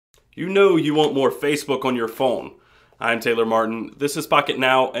You know you want more Facebook on your phone. I'm Taylor Martin, this is Pocket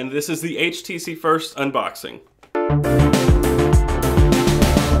Now, and this is the HTC First unboxing.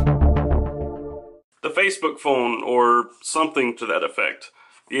 The Facebook phone, or something to that effect.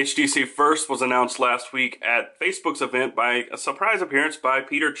 The HTC First was announced last week at Facebook's event by a surprise appearance by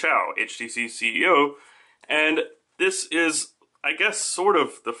Peter Chow, HTC's CEO, and this is, I guess, sort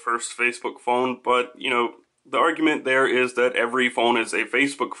of the first Facebook phone, but, you know, the argument there is that every phone is a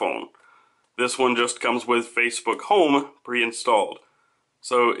Facebook phone. This one just comes with Facebook Home pre-installed.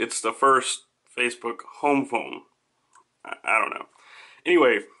 So it's the first Facebook home phone. I don't know.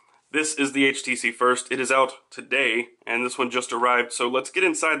 Anyway, this is the HTC First. It is out today, and this one just arrived. So let's get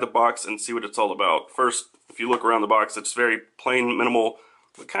inside the box and see what it's all about. First, if you look around the box, it's very plain, minimal,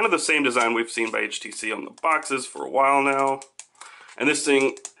 but kind of the same design we've seen by HTC on the boxes for a while now. And this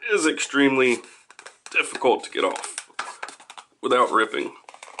thing is extremely difficult to get off without ripping.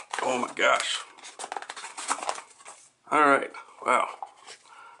 Oh my gosh. Alright, wow.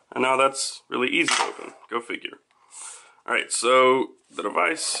 And now that's really easy to open. Go figure. Alright, so the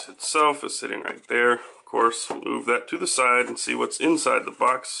device itself is sitting right there. Of course, we'll move that to the side and see what's inside the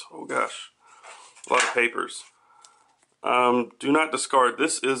box. Oh gosh, a lot of papers. Do not discard.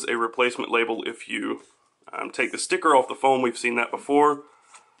 This is a replacement label if you take the sticker off the phone. We've seen that before.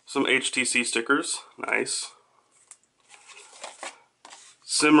 Some HTC stickers, nice.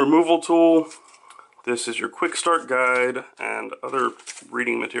 SIM removal tool. This is your quick start guide and other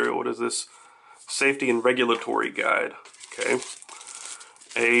reading material. What is this? Safety and regulatory guide. Okay.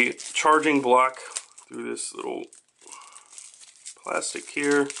 A charging block through this little plastic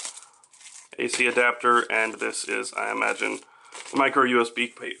here. AC adapter, and this is, I imagine, a micro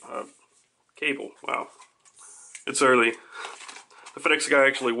USB cable. Wow. It's early. The FedEx guy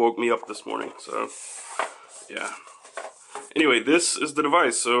actually woke me up this morning, so yeah. Anyway, this is the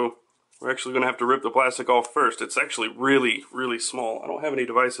device, so we're actually going to have to rip the plastic off first. It's actually really, really small. I don't have any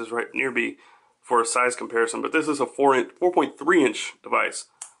devices right near me for a size comparison, but this is a 4.3 inch device,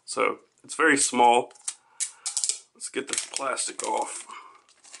 so it's very small. Let's get this plastic off.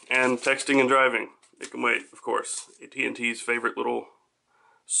 And texting and driving, it can wait, of course. AT&T's favorite little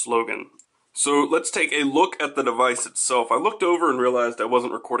slogan. So let's take a look at the device itself. I looked over and realized I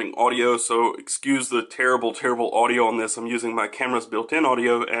wasn't recording audio, so excuse the terrible, terrible audio on this. I'm using my camera's built-in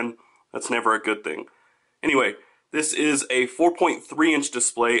audio, and that's never a good thing. Anyway, this is a 4.3 inch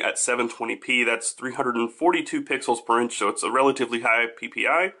display at 720p. That's 342 pixels per inch, so it's a relatively high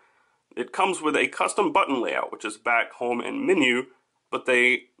PPI. It comes with a custom button layout, which is back, home, and menu, but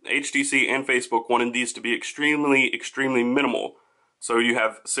HTC and Facebook wanted these to be extremely, extremely minimal. So you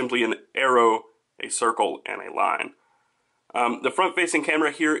have simply an arrow, a circle, and a line. The front-facing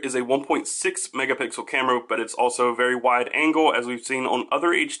camera here is a 1.6 megapixel camera, but it's also very wide angle, as we've seen on other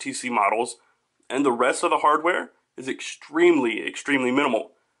HTC models. And the rest of the hardware is extremely, extremely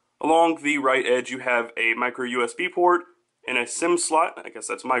minimal. Along the right edge, you have a micro USB port and a SIM slot. I guess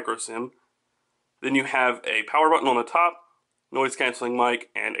that's micro SIM. Then you have a power button on the top, noise-canceling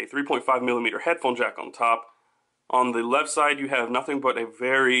mic, and a 3.5mm headphone jack on top. On the left side, you have nothing but a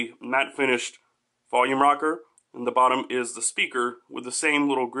very matte-finished volume rocker. And the bottom is the speaker with the same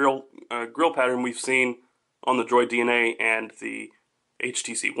little grill pattern we've seen on the Droid DNA and the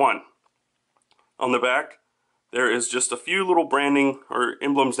HTC One. On the back, there is just a few little branding or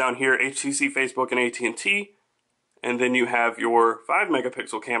emblems down here, HTC, Facebook, and AT&T. And then you have your 5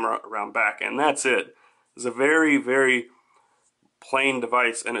 megapixel camera around back, and that's it. It's a very, very plain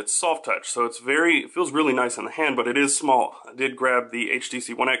device, and it's soft touch, so it feels really nice in the hand, but it is small. I did grab the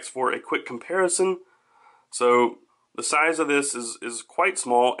HTC One X for a quick comparison. So the size of this is quite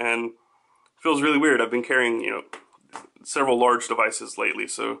small and feels really weird. I've been carrying, you know, several large devices lately,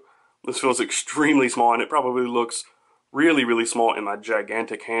 so this feels extremely small, and it probably looks really, really small in my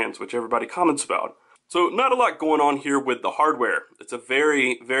gigantic hands, which everybody comments about. So not a lot going on here with the hardware. It's a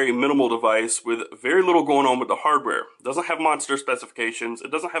very, very minimal device with very little going on with the hardware. It doesn't have monster specifications.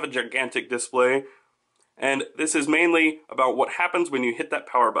 It doesn't have a gigantic display. And this is mainly about what happens when you hit that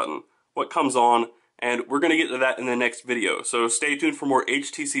power button, what comes on, and we're going to get to that in the next video. So stay tuned for more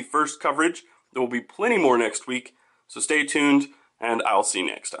HTC First coverage. There will be plenty more next week, so stay tuned, and I'll see you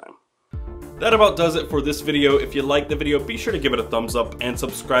next time. That about does it for this video. If you liked the video, be sure to give it a thumbs up and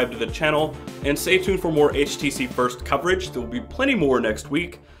subscribe to the channel. And stay tuned for more HTC First coverage. There will be plenty more next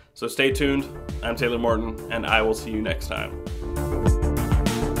week. So stay tuned. I'm Taylor Martin, and I will see you next time.